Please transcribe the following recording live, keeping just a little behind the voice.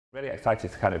Really excited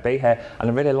to kind of be here,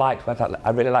 and I really liked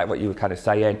what you were kind of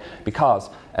saying, because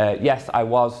yes, I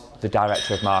was the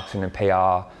director of marketing and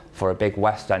PR for a big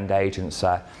West End agency.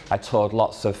 I toured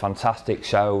lots of fantastic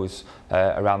shows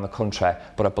around the country,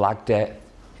 but I blagged it.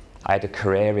 I had a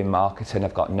career in marketing.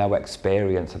 I've got no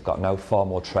experience. I've got no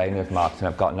formal training of marketing.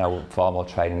 I've got no formal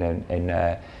training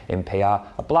in PR.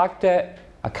 I blagged it.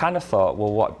 I kind of thought,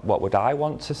 well, what would I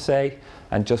want to see?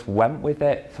 And just went with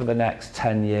it for the next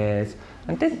 10 years.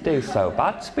 And didn't do so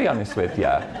bad, to be honest with you.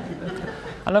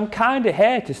 And I'm kind of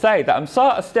here to say that I'm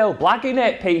sort of still blagging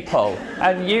it, people,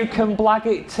 and you can blag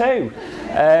it too.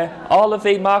 All of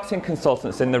the marketing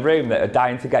consultants in the room that are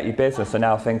dying to get your business are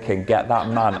now thinking, get that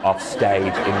man off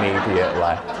stage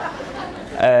immediately.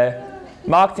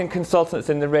 Marketing consultants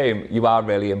in the room, you are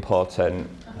really important.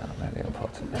 Really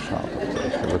important.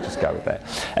 We'll just go with it.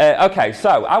 Okay,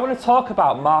 so I want to talk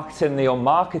about marketing the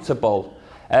unmarketable.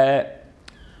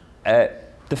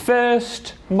 The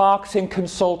first marketing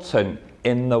consultant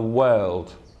in the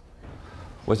world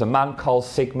was a man called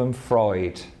Sigmund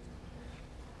Freud,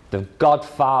 the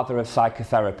godfather of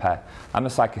psychotherapy. I'm a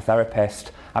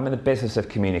psychotherapist. I'm in the business of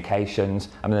communications.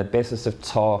 I'm in the business of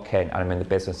talking, and I'm in the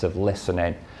business of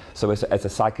listening. So as a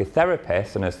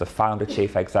psychotherapist and as the founder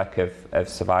chief executive of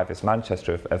Survivors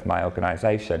Manchester, of my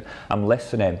organisation, I'm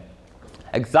listening.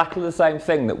 Exactly the same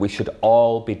thing that we should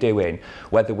all be doing,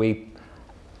 whether we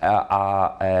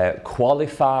are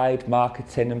qualified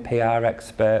marketing and PR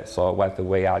experts, or whether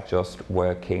we are just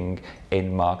working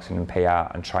in marketing and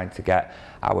PR and trying to get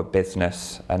our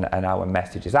business and our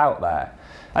messages out there.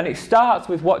 And it starts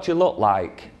with what you look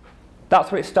like.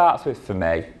 That's what it starts with for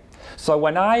me. So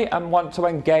when I want to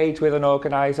engage with an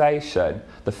organisation,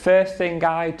 the first thing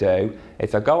I do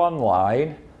is I go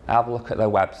online, I have a look at their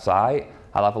website,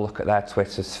 I'll have a look at their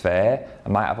Twitter sphere, I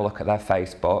might have a look at their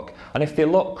Facebook, and if they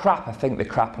look crap, I think they're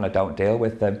crap and I don't deal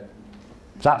with them.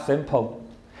 It's that simple.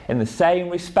 In the same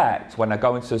respect, when I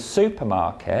go into a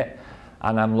supermarket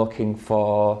and I'm looking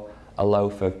for a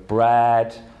loaf of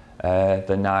bread,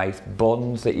 the nice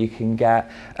buns that you can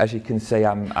get, as you can see,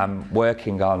 I'm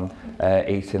working on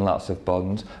eating lots of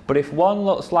buns, but if one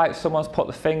looks like someone's put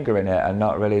the finger in it and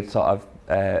not really sort of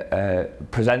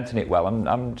presenting it well,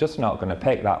 I'm just not going to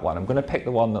pick that one. I'm going to pick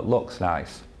the one that looks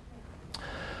nice.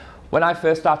 When I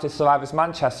first started Survivors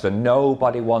Manchester,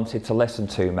 nobody wanted to listen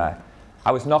to me.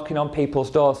 I was knocking on people's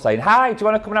doors saying, hi, do you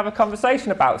want to come and have a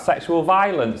conversation about sexual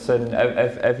violence and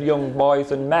of young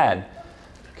boys and men?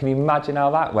 Can you imagine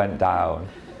how that went down?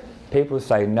 People would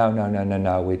say, no,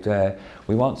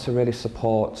 we want to really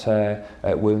support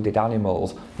wounded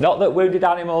animals. Not that wounded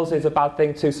animals is a bad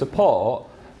thing to support,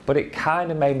 but it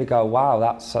kind of made me go, wow,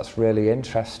 that's really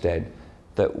interesting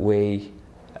that we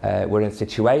were in a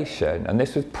situation, and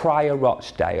this was prior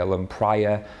Rochdale and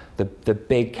prior the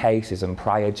big cases and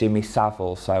prior Jimmy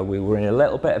Savile, so we were in a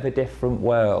little bit of a different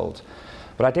world.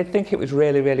 But I did think it was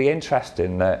really, really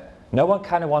interesting that no one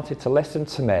kind of wanted to listen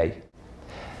to me.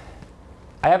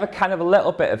 I have a kind of a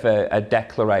little bit of a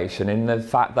declaration in the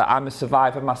fact that I'm a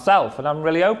survivor myself, and I'm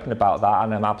really open about that,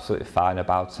 and I'm absolutely fine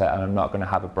about it, and I'm not going to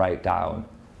have a breakdown.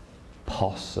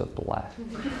 Possibly.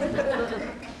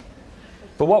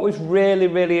 But what was really,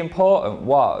 really important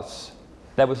was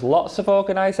there was lots of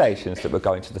organisations that were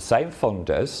going to the same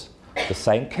funders, the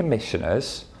same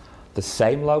commissioners, the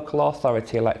same local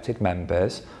authority elected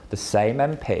members, the same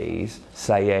MPs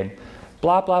saying,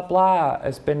 blah, blah, blah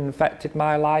has been affected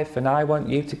my life and I want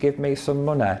you to give me some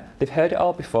money. They've heard it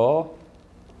all before.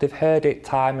 They've heard it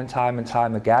time and time and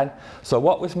time again. So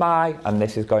what was and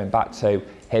this is going back to,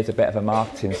 here's a bit of a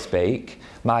marketing speak,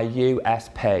 my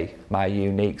USP, my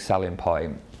unique selling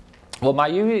point. Well, my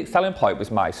unique selling point was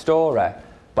my story,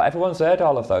 but everyone's heard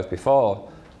all of those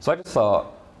before. So I just thought,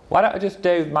 why don't I just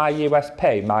do my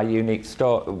USP, my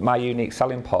unique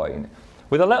selling point,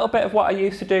 with a little bit of what I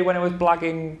used to do when I was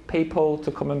blagging people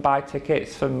to come and buy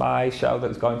tickets for my show that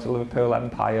was going to Liverpool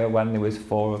Empire when there was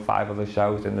 4 or 5 other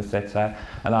shows in the city,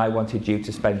 and I wanted you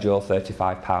to spend your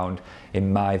 £35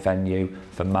 in my venue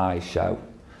for my show.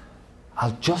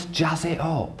 I'll just jazz it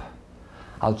up.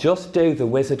 I'll just do the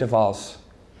Wizard of Oz.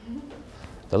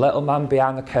 The little man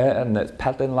behind the curtain that's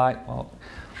peddling like,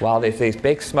 while there's these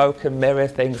big smoke and mirror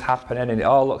things happening and it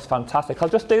all looks fantastic. I'll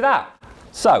just do that.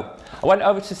 So I went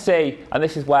over to see, and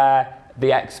this is where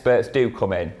the experts do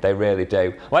come in, they really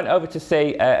do. I went over to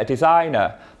see a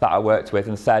designer that I worked with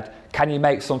and said, can you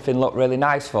make something look really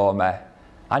nice for me?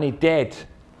 And he did.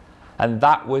 And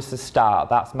that was the start,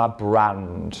 that's my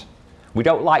brand. We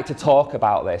don't like to talk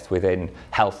about this within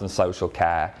health and social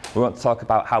care. We want to talk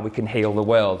about how we can heal the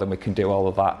world and we can do all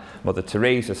of that Mother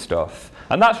Teresa stuff.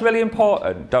 And that's really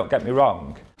important, don't get me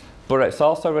wrong. but it's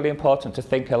also really important to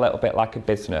think a little bit like a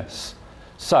business.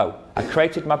 So I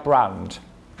created my brand.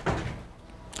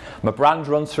 My brand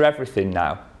runs through everything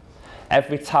now.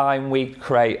 Every time we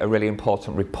create a really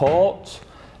important report,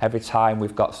 every time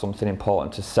we've got something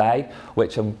important to say,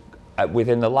 which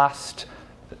within the last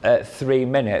 3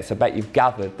 minutes, I bet you've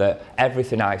gathered that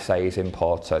everything I say is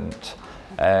important.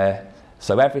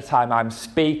 So every time I'm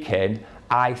speaking,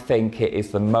 I think it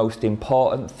is the most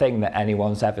important thing that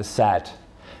anyone's ever said.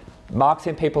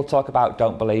 Marketing people talk about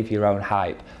don't believe your own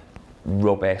hype.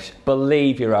 Rubbish.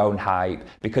 Believe your own hype,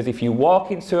 because if you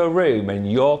walk into a room and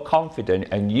you're confident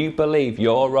and you believe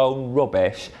your own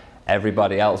rubbish,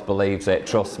 everybody else believes it,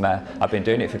 trust me. I've been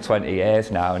doing it for 20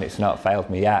 years now and it's not failed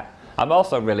me yet. I'm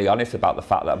also really honest about the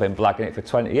fact that I've been blagging it for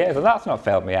 20 years and that's not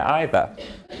failed me yet either.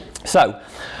 So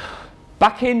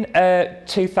back in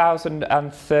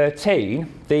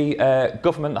 2013, the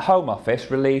government, the Home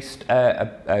Office, released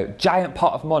a giant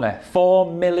pot of money,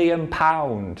 £4 million,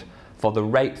 for the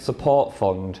Rape Support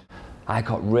Fund. I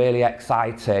got really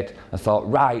excited and thought,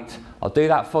 right, I'll do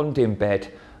that funding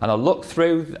bid. And I looked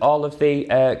through all of the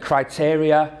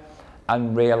criteria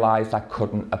and realised I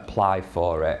couldn't apply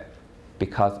for it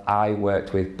because I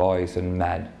worked with boys and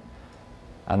men.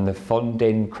 And the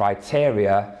funding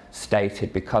criteria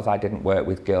stated because I didn't work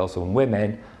with girls and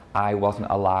women, I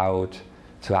wasn't allowed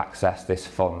to access this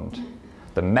fund.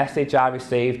 The message I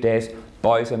received is,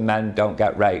 boys and men don't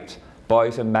get raped.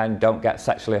 Boys and men don't get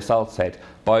sexually assaulted.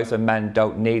 Boys and men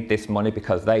don't need this money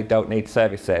because they don't need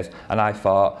services. And I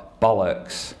thought,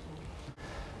 bollocks.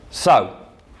 So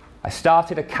I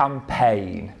started a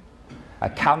campaign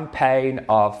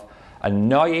of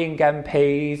annoying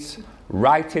MPs,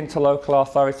 writing to local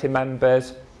authority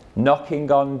members,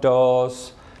 knocking on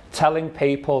doors, telling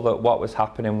people that what was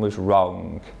happening was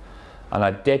wrong. And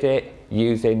I did it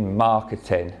using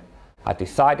marketing. I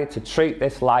decided to treat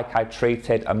this like I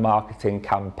treated a marketing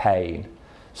campaign.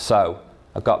 So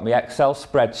I got my Excel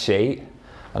spreadsheet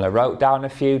and I wrote down a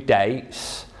few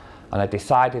dates, and I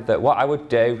decided that what I would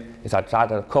do is I'd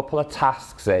add a couple of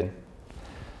tasks in.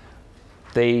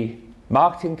 The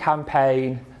marketing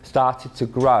campaign started to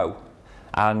grow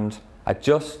and I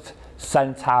just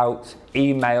sent out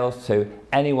emails to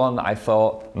anyone that I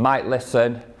thought might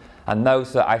listen, and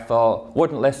those that I thought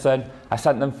wouldn't listen, I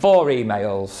sent them 4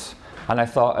 emails. And I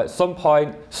thought at some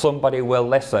point somebody will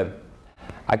listen.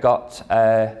 I got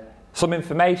some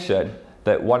information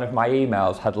that one of my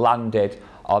emails had landed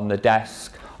on the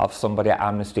desk of somebody at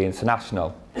Amnesty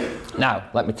International. Now,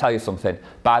 let me tell you something.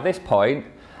 By this point,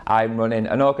 I'm running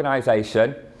an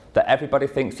organisation that everybody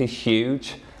thinks is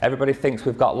huge. Everybody thinks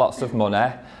we've got lots of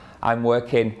money. I'm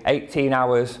working 18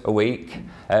 hours a week.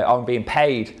 I'm being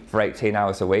paid for 18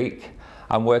 hours a week.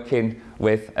 I'm working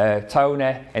with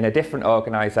Tony in a different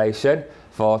organisation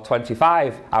for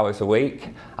 25 hours a week,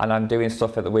 and I'm doing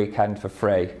stuff at the weekend for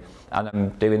free. And I'm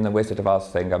doing the Wizard of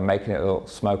Oz thing. I'm making it look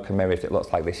smoke and mirrors. It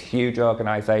looks like this huge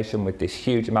organisation with this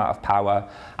huge amount of power,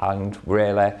 and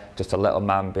really just a little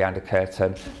man behind a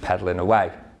curtain peddling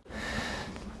away.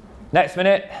 Next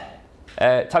minute,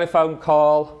 telephone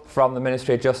call from the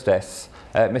Ministry of Justice.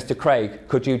 Mr. Craig,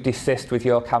 could you desist with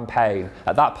your campaign?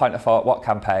 At that point I thought, what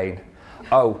campaign?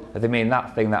 Oh, they mean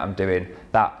that thing that I'm doing,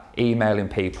 that emailing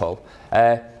people.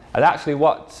 And actually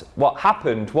what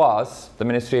happened was the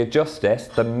Ministry of Justice,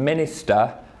 the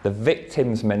minister, the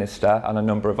victims minister, and a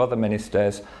number of other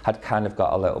ministers had kind of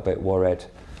got a little bit worried.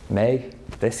 Me?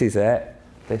 This is it.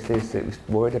 It was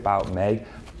worried about me.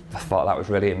 I thought that was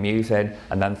really amusing,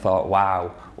 and then thought,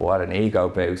 wow, what an ego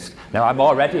boost. Now, I'm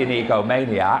already an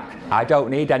egomaniac. I don't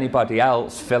need anybody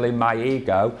else filling my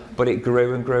ego, but it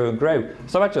grew and grew and grew.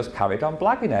 So I just carried on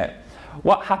blagging it.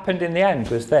 What happened in the end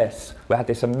was this. We had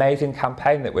this amazing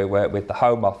campaign that we worked with the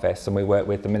Home Office and we worked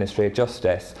with the Ministry of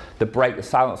Justice, the Break the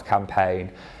Silence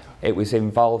campaign. It was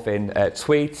involving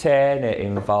tweeting, it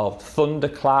involved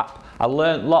thunderclap. I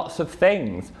learnt lots of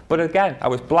things, but again, I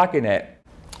was blagging it.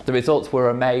 The results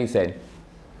were amazing.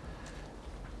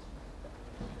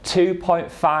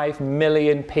 2.5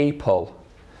 million people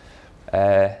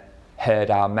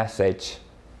heard our message.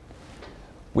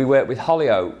 We worked with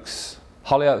Hollyoaks.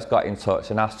 Hollyoaks got in touch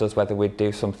and asked us whether we'd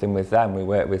do something with them. We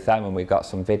worked with them and we got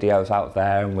some videos out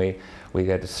there, and we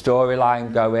had a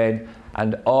storyline going,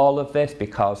 and all of this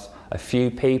because a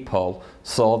few people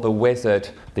saw the wizard.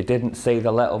 They didn't see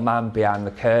the little man behind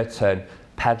the curtain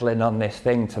peddling on this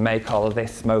thing to make all of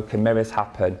this smoke and mirrors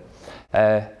happen.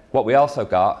 What we also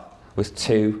got was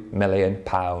 £2 million.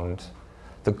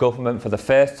 The government, for the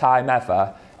first time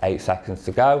ever, 8 seconds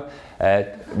to go,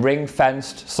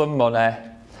 ring-fenced some money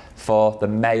for the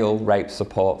Male Rape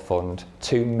Support Fund.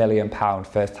 £2 million,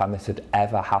 first time this had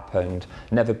ever happened.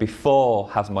 Never before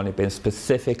has money been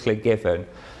specifically given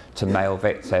to male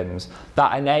victims.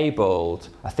 That enabled,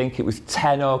 I think it was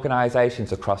 10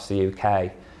 organisations across the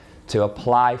UK to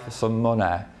apply for some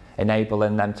money,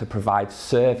 enabling them to provide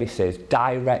services,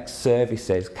 direct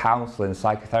services, counselling,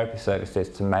 psychotherapy services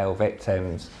to male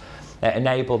victims. It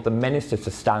enabled the minister to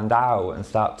stand out and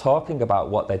start talking about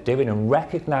what they're doing and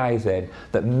recognising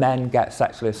that men get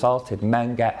sexually assaulted,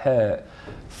 men get hurt.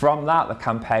 From that, the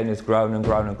campaign has grown and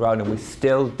grown and grown, and we're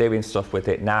still doing stuff with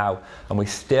it now, and we're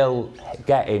still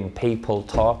getting people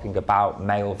talking about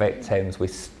male victims. We're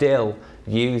still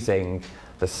using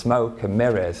the smoke and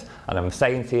mirrors, and I'm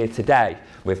saying to you today,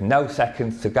 with no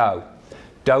seconds to go,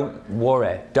 don't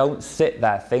worry, don't sit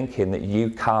there thinking that you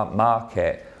can't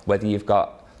market, whether you've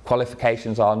got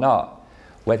qualifications or not,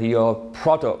 whether your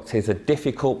product is a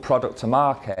difficult product to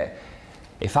market.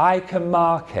 If I can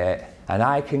market and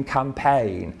I can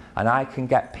campaign and I can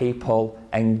get people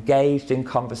engaged in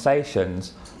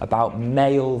conversations about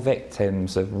male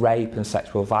victims of rape and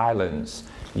sexual violence,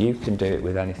 you can do it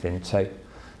with anything too.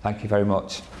 Thank you very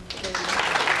much.